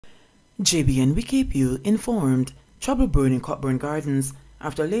JBNN, we keep you informed. Trouble brewing in Cockburn Gardens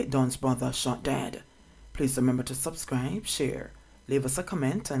after late Don's brother shot dead. Please remember to subscribe, share, leave us a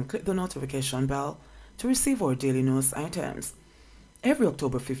comment and click the notification bell to receive our daily news items. Every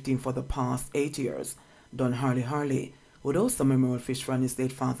October 15 for the past 8 years, Donharley Harley would host a memorial fish for his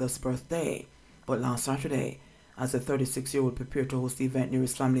late father's birthday. But last Saturday, as the 36-year-old prepared to host the event near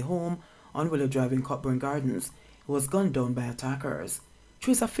his family home on Willow Drive in Cockburn Gardens, he was gunned down by attackers.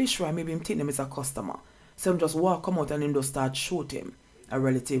 Choose a fish fry, maybe him think him is a customer. So him just walk come out and him just start shoot him. A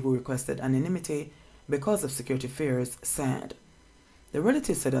relative who requested anonymity because of security fears said. The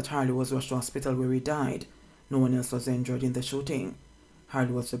relative said that Harley was rushed to hospital where he died. No one else was injured in the shooting.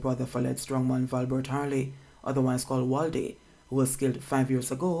 Harley was the brother of alleged strongman Waldie Harley, otherwise called Waldie, who was killed 5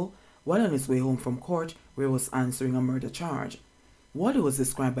 years ago while on his way home from court where he was answering a murder charge. Waldie was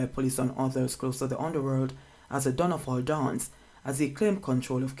described by police and others close to the underworld as a don of all dons, as he claimed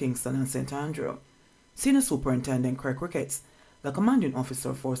control of Kingston and St. Andrew. Senior Superintendent Craig Ricketts, the commanding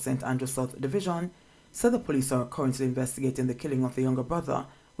officer for St. Andrew South Division, said the police are currently investigating the killing of the younger brother,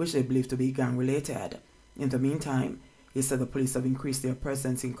 which they believe to be gang-related. In the meantime, he said the police have increased their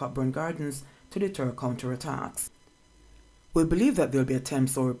presence in Cockburn Gardens to deter counter-attacks. We believe that there will be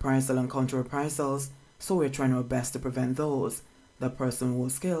attempts or reprisal and counter-reprisals, so we're trying our best to prevent those. The person who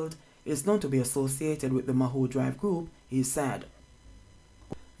was killed is known to be associated with the Mahou Drive group, he said.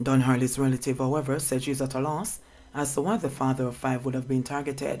 Donharley's relative, however, said she's at a loss as to why the father of 5 would have been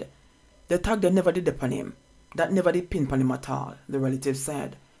targeted. The tag they never did upon him. That never did pin upon him at all, the relative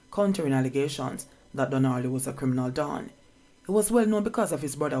said, countering allegations that Donharley was a criminal don. He was well known because of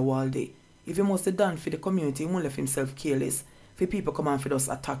his brother Waldie. If he must have done for the community, he won't left himself careless. For people come and for us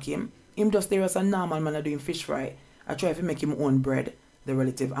attack him just there as a normal man doing fish fry. I try to make him own bread, the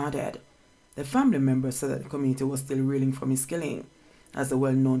relative added. The family member said that the community was still reeling from his killing, as the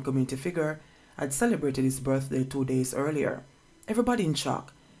well-known community figure had celebrated his birthday 2 days earlier. Everybody in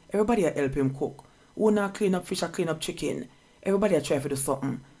shock. Everybody had help him cook. Who not clean up fish or clean up chicken. Everybody had try to do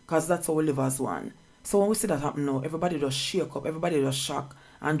something, cause that's how we live as one. So when we see that happen now, everybody just shake up, everybody just shock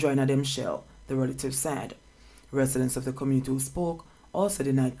and join at them shell, the relative said. Residents of the community who spoke also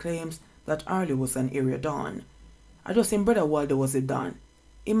denied claims that Harley was an area don. I just seen brother Waldie was a don.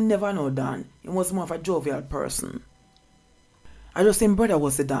 Him never know don. He was more of a jovial person. I just seen brother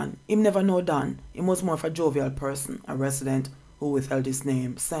was a don. Him never know don. He was more of a jovial person, a resident who withheld his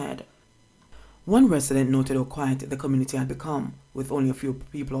name said. One resident noted how quiet the community had become, with only a few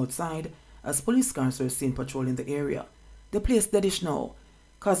people outside, as police cars were seen patrolling the area. The place deadish now,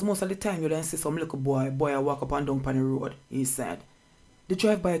 cause most of the time you don't see some little boy walk up and down on the road, he said. The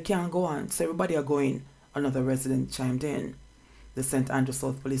drive-by can't go on, so everybody are going, another resident chimed in. The St. Andrew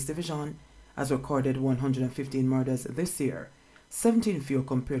South Police Division has recorded 115 murders this year, 17 fewer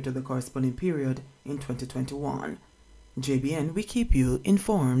compared to the corresponding period in 2021. JBNN, we keep you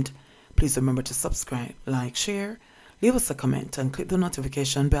informed. Please remember to subscribe, like, share, leave us a comment and click the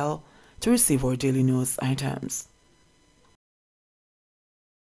notification bell to receive our daily news items.